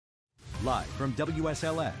Live from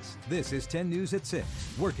WSLS, this is 10 News at 6,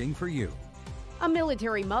 working for you. A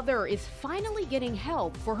military mother is finally getting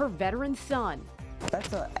help for her veteran son.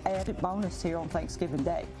 That's an added bonus here on Thanksgiving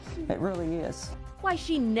Day. It really is. Why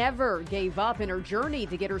she never gave up in her journey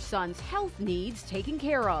to get her son's health needs taken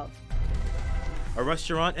care of. A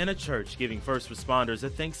restaurant and a church giving first responders a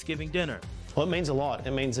Thanksgiving dinner. Well, it means a lot.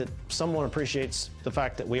 It means that someone appreciates the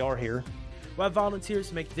fact that we are here. Why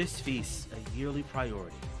volunteers make this feast a yearly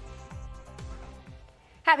priority.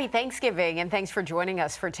 Happy Thanksgiving, and thanks for joining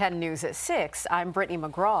us for 10 News at 6. I'm Brittany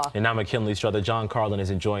McGraw. And I'm McKinley's brother. John Carlin is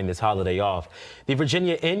enjoying this holiday off. The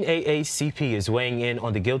Virginia NAACP is weighing in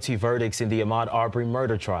on the guilty verdicts in the Ahmaud Arbery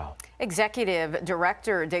murder trial. Executive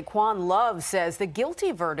Director Daquan Love says the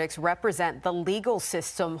guilty verdicts represent the legal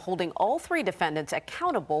system holding all three defendants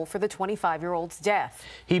accountable for the 25-year-old's death.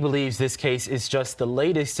 He believes this case is just the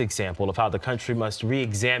latest example of how the country must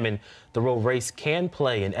re-examine the role race can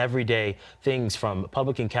play in everyday things from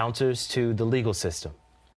public encounters to the legal system.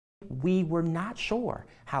 We were not sure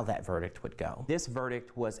how that verdict would go. This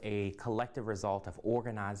verdict was a collective result of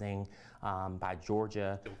organizing by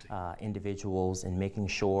Georgia individuals and making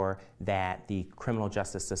sure that the criminal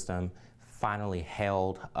justice system finally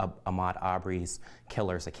held Ahmaud Arbery's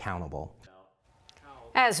killers accountable.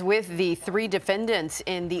 As with the three defendants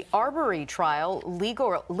in the Arbery trial,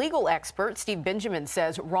 legal expert Steve Benjamin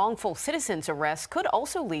says wrongful citizens arrests could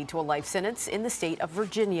also lead to a life sentence in the state of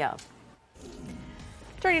Virginia.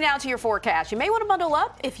 Turning now to your forecast. You may want to bundle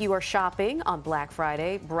up if you are shopping on Black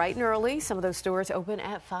Friday. Bright and early, some of those stores open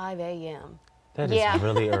at 5 a.m. That is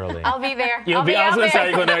really early. I'll be there. You'll be. I was going to say, are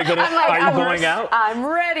you going out? I'm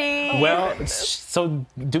ready. Well, so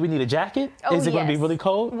do we need a jacket? Is it going to be really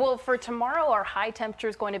cold? Well, for tomorrow, our high temperature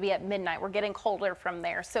is going to be at midnight. We're getting colder from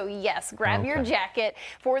there. So yes, grab your jacket.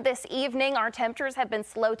 For this evening, our temperatures have been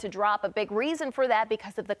slow to drop. A big reason for that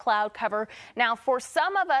because of the cloud cover. Now, for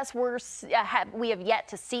some of us, we have yet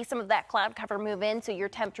to see some of that cloud cover move in, so your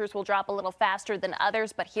temperatures will drop a little faster than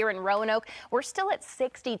others. But here in Roanoke, we're still at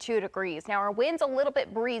 62 degrees. Now, our winds a little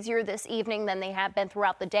bit breezier this evening than they have been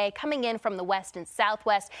throughout the day, coming in from the west and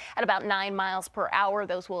southwest at about 9 miles per hour.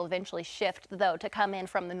 Those will eventually shift, though, to come in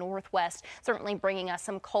from the northwest, certainly bringing us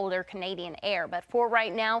some colder Canadian air. But for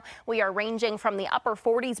right now, we are ranging from the upper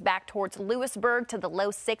 40s back towards Lewisburg to the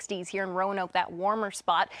low 60s here in Roanoke, that warmer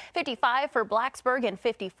spot. 55 for Blacksburg and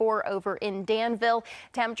 54 over in Danville.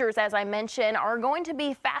 Temperatures, as I mentioned, are going to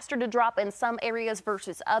be faster to drop in some areas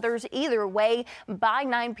versus others. Either way, by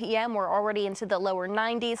 9 p.m., we're already into the lower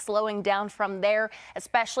 90s, slowing down from there,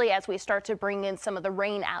 especially as we start to bring in some of the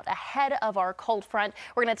rain out ahead of our cold front.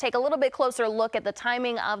 We're going to take a little bit closer look at the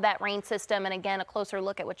timing of that rain system, and again, a closer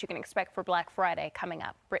look at what you can expect for Black Friday coming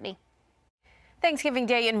up. Brittany. Thanksgiving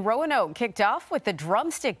Day in Roanoke kicked off with the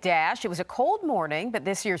Drumstick Dash. It was a cold morning, but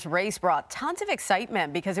this year's race brought tons of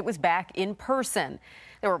excitement because it was back in person.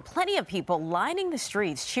 There were plenty of people lining the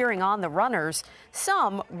streets cheering on the runners.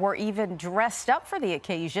 Some were even dressed up for the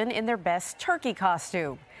occasion in their best turkey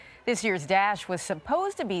costume. This year's dash was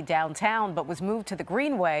supposed to be downtown but was moved to the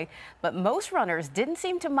Greenway, but most runners didn't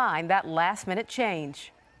seem to mind that last-minute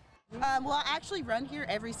change. Well, I actually run here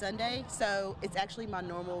every Sunday, so it's actually my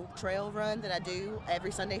normal trail run that I do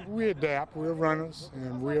every Sunday. We adapt. We're runners,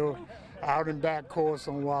 and we're out and back course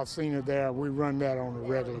on Wasena there. We run that on a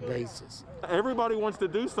regular basis. Everybody wants to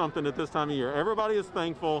do something at this time of year. Everybody is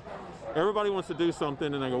thankful. Everybody wants to do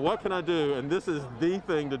something, and they go, what can I do? And this is the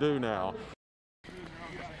thing to do now.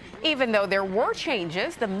 Even though there were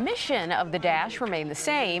changes, the mission of the dash remained the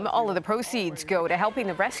same. All of the proceeds go to helping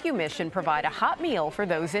the rescue mission provide a hot meal for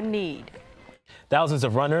those in need. Thousands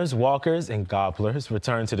of runners, walkers, and gobblers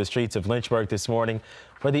returned to the streets of Lynchburg this morning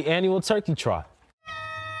for the annual turkey trot.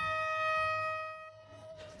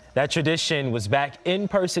 That tradition was back in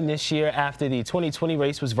person this year after the 2020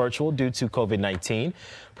 race was virtual due to COVID-19.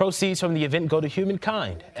 Proceeds from the event go to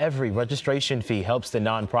Humankind. Every registration fee helps the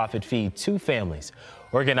nonprofit feed 2 families.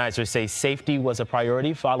 Organizers say safety was a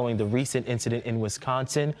priority following the recent incident in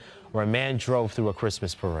Wisconsin where a man drove through a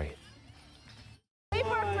Christmas parade. We've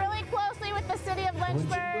worked really closely with the city of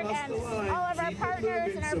Lynchburg and all of our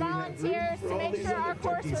partners and our volunteers to make sure our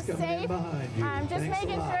course was safe. Just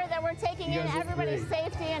making sure that we're taking in everybody's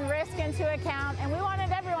safety and risk into account, and we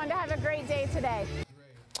wanted everyone to have a great day today.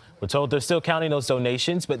 We're told they're still counting those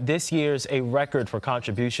donations, but this year's a record for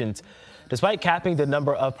contributions, despite capping the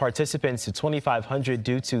number of participants to 2,500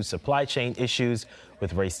 due to supply chain issues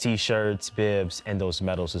with race T-shirts, bibs, and those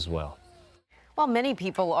medals as well. While many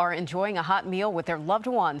people are enjoying a hot meal with their loved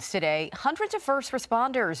ones today, hundreds of first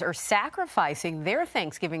responders are sacrificing their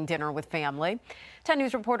Thanksgiving dinner with family. 10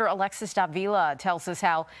 News reporter Alexis Davila tells us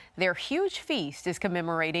how their huge feast is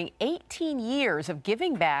commemorating 18 years of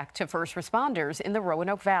giving back to first responders in the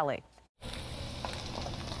Roanoke Valley.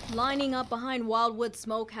 Lining up behind Wildwood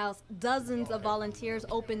Smokehouse, dozens of volunteers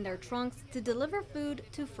open their trunks to deliver food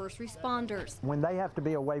to first responders. When they have to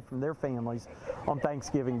be away from their families on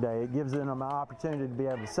Thanksgiving Day, it gives them an opportunity to be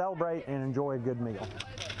able to celebrate and enjoy a good meal.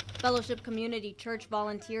 Fellowship Community Church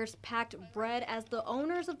volunteers packed bread as the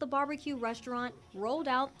owners of the barbecue restaurant rolled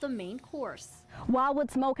out the main course.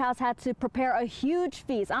 Wildwood Smokehouse had to prepare a huge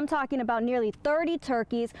feast. I'm talking about nearly 30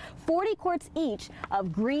 turkeys, 40 quarts each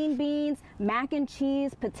of green beans, mac and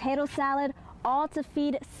cheese, potato salad, all to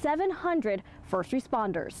feed 700 first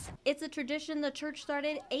responders. It's a tradition the church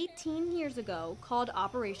started 18 years ago called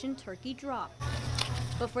Operation Turkey Drop.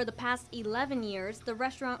 But for the past 11 years, the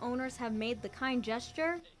restaurant owners have made the kind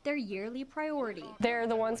gesture their yearly priority. They're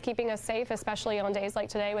the ones keeping us safe, especially on days like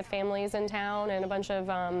today with families in town and a bunch of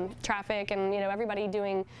traffic and, everybody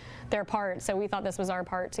doing their part. So we thought this was our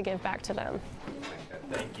part to give back to them.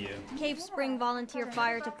 Thank you. Cave Spring Volunteer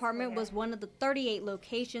Fire Department was one of the 38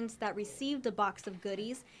 locations that received a box of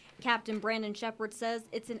goodies. Captain Brandon Shepard says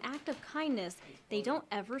it's an act of kindness they don't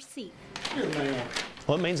ever see.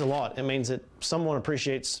 Well, it means a lot. It means that someone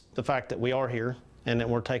appreciates the fact that we are here and that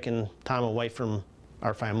we're taking time away from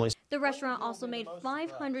our families. The restaurant also made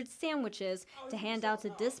 500 sandwiches to hand out to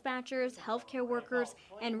dispatchers, healthcare workers,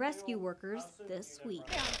 and rescue workers this week.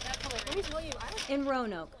 In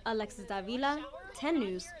Roanoke, Alexis Davila, 10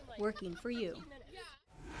 News, working for you.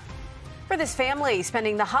 For this family,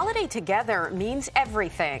 spending the holiday together means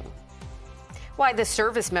everything. Why this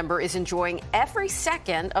service member is enjoying every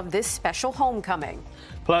second of this special homecoming.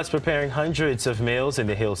 Plus, preparing hundreds of meals in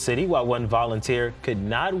the Hill City while one volunteer could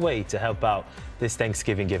not wait to help out this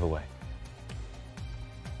Thanksgiving giveaway.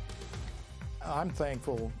 I'm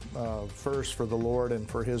thankful first for the Lord and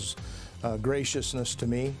for His graciousness to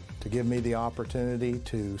me to give me the opportunity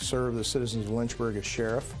to serve the citizens of Lynchburg as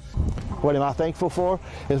sheriff. What am I thankful for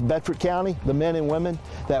is Bedford County, the men and women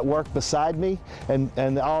that work beside me,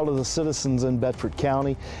 and all of the citizens in Bedford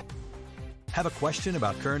County. Have a question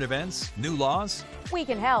about current events, new laws? We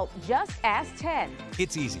can help. Just ask 10.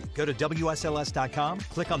 It's easy. Go to WSLS.com,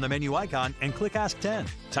 click on the menu icon, and click Ask 10.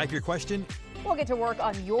 Type your question. We'll get to work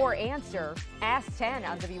on your answer. Ask 10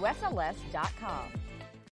 on WSLS.com.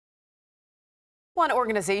 One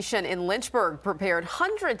organization in Lynchburg prepared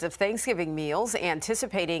hundreds of Thanksgiving meals,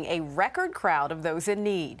 anticipating a record crowd of those in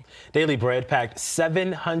need. Daily Bread packed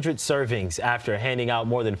 700 servings after handing out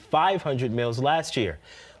more than 500 meals last year.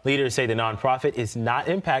 Leaders say the nonprofit is not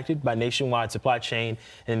impacted by nationwide supply chain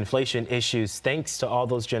and inflation issues thanks to all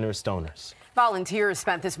those generous donors. Volunteers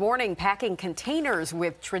spent this morning packing containers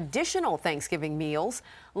with traditional Thanksgiving meals.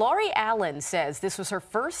 Laurie Allen says this was her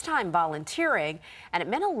first time volunteering, and it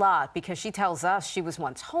meant a lot because she tells us she was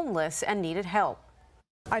once homeless and needed help.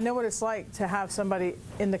 I know what it's like to have somebody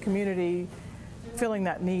in the community feeling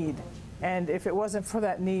that need, and if it wasn't for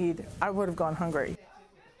that need, I would have gone hungry.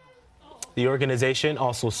 The organization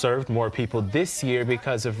also served more people this year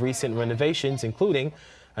because of recent renovations, including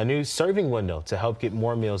a new serving window to help get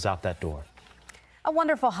more meals out that door. A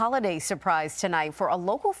wonderful holiday surprise tonight for a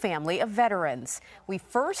local family of veterans. We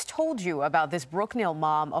first told you about this Brooknell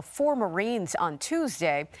mom of 4 Marines on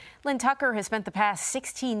Tuesday. Lynn Tucker has spent the past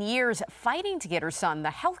 16 years fighting to get her son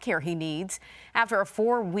the health care he needs after a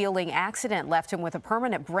 4-wheeling accident left him with a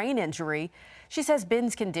permanent brain injury. She says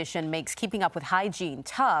Ben's condition makes keeping up with hygiene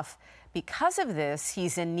tough. Because of this,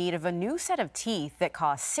 he's in need of a new set of teeth that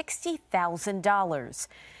cost $60,000.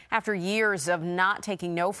 After years of not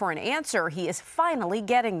taking no for an answer, he is finally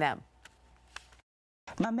getting them.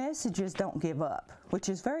 My message is don't give up, which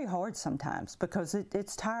is very hard sometimes because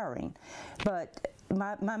it's tiring. But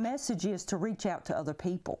my message is to reach out to other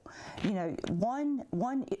people. You know, one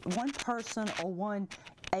person or one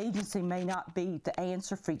agency may not be the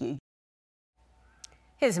answer for you.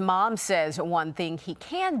 His mom says one thing he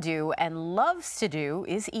can do and loves to do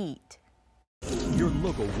is eat. Your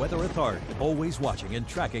local weather authority, always watching and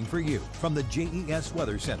tracking for you from the JES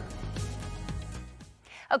Weather Center.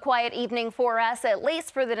 A quiet evening for us, at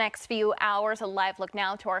least for the next few hours. A live look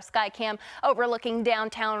now to our sky cam overlooking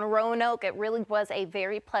downtown Roanoke. It really was a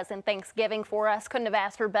very pleasant Thanksgiving for us. Couldn't have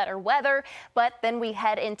asked for better weather, but then we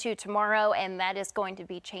head into tomorrow, and that is going to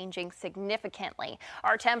be changing significantly.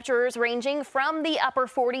 Our temperatures ranging from the upper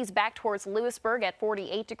 40s back towards Lewisburg at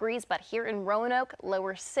 48 degrees, but here in Roanoke,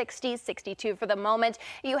 lower 60s, 62 for the moment.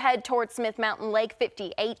 You head towards Smith Mountain Lake,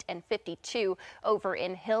 58 and 52 over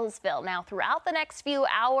in Hillsville. Now, throughout the next few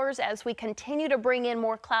hours, as we continue to bring in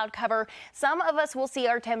more cloud cover, some of us will see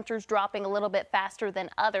our temperatures dropping a little bit faster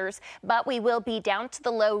than others, but we will be down to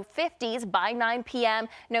the low 50s by 9 p.m.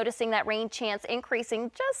 Noticing that rain chance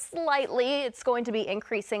increasing just slightly. It's going to be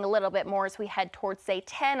increasing a little bit more as we head towards, say,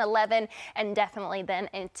 10, 11, and definitely then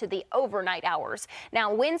into the overnight hours.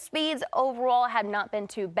 Now, wind speeds overall have not been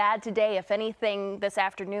too bad today. If anything, this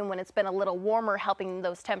afternoon when it's been a little warmer, helping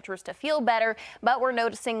those temperatures to feel better, but we're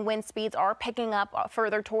noticing wind speeds are picking up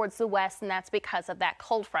further towards the west, and that's because of that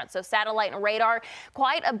cold front. So satellite and radar,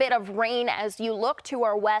 quite a bit of rain as you look to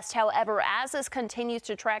our west. However, as this continues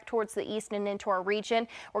to track towards the east and into our region,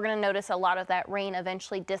 we're going to notice a lot of that rain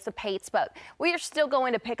eventually dissipates, but we are still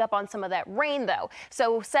going to pick up on some of that rain though.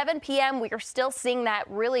 So 7 p.m. we are still seeing that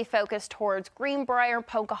really focused towards Greenbrier,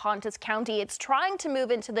 Pocahontas County. It's trying to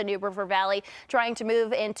move into the New River Valley, trying to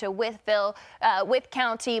move into Wythe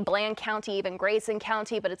County, Bland County, even Grayson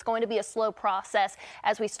County, but it's going to be a slow process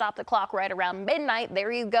as we stop the clock right around midnight.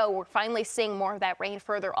 There you go. We're finally seeing more of that rain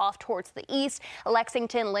further off towards the east.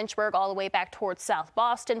 Lexington, Lynchburg, all the way back towards South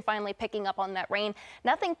Boston, finally picking up on that rain.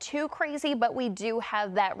 Nothing too crazy, but we do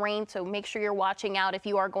have that rain, so make sure you're watching out if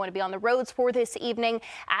you are going to be on the roads for this evening.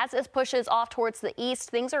 As this pushes off towards the east,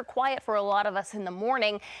 things are quiet for a lot of us in the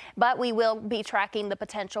morning, but we will be tracking the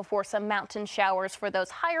potential for some mountain showers for those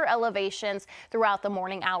higher elevations throughout the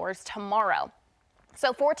morning hours tomorrow.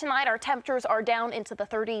 So for tonight, our temperatures are down into the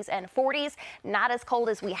 30s and 40s. Not as cold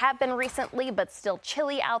as we have been recently, but still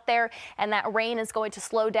chilly out there. And that rain is going to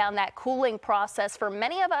slow down that cooling process. For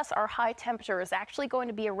many of us, our high temperature is actually going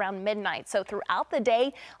to be around midnight. So throughout the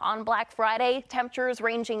day on Black Friday, temperatures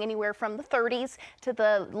ranging anywhere from the 30s to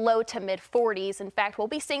the low to mid 40s. In fact, we'll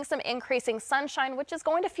be seeing some increasing sunshine, which is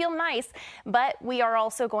going to feel nice, but we are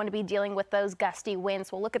also going to be dealing with those gusty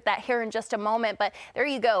winds. We'll look at that here in just a moment, but there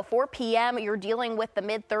you go. 4 p.m. you're dealing with the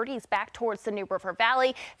mid 30s back towards the New River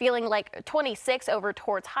Valley, feeling like 26 over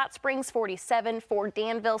towards Hot Springs, 47 for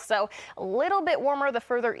Danville. So a little bit warmer the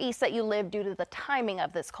further east that you live due to the timing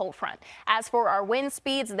of this cold front. As for our wind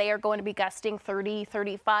speeds, they are going to be gusting 30,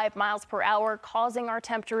 35 miles per hour, causing our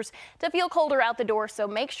temperatures to feel colder out the door. So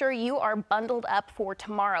make sure you are bundled up for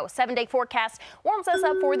tomorrow. 7-day forecast warms us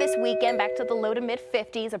up for this weekend back to the low to mid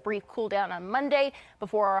 50s. A brief cool down on Monday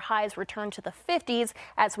before our highs return to the 50s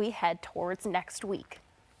as we head towards next week.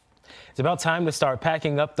 It's about time to start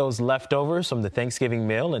packing up those leftovers from the Thanksgiving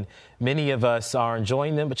meal, and many of us are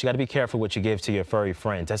enjoying them, but you got to be careful what you give to your furry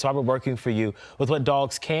friends. That's why we're working for you with what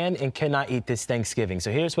dogs can and cannot eat this Thanksgiving.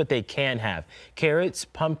 So here's what they can have: carrots,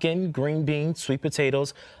 pumpkin, green beans, sweet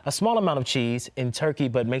potatoes, a small amount of cheese, and turkey,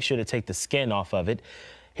 but make sure to take the skin off of it.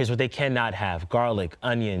 Here's what they cannot have: garlic,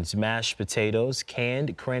 onions, mashed potatoes,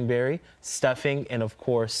 canned cranberry, stuffing, and of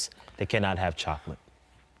course, they cannot have chocolate.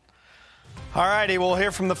 All righty, we'll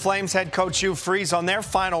hear from the Flames head coach Hugh Freeze on their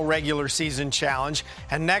final regular season challenge.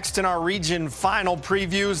 And next in our region final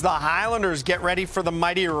previews, the Highlanders get ready for the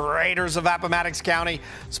mighty Raiders of Appomattox County.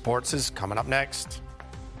 Sports is coming up next.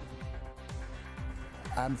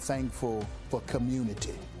 I'm thankful for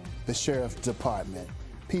community, the sheriff's department,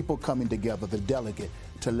 people coming together, the delegate,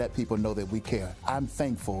 to let people know that we care. I'm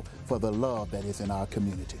thankful for the love that is in our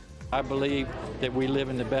community. I believe that we live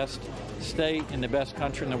in the best state and the best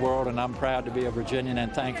country in the world, and I'm proud to be a Virginian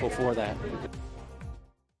and thankful for that.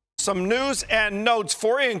 Some news and notes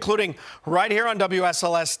for you, including right here on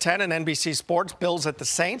WSLS 10 and NBC Sports. Bills at the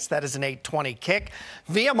Saints. That is an 8:20 kick.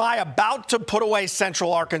 VMI about to put away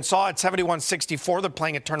Central Arkansas at 71-64. They're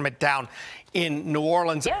playing a tournament down in New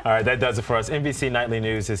Orleans. All right, that does it for us. NBC Nightly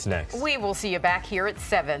News is next. We will see you back here at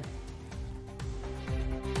 7.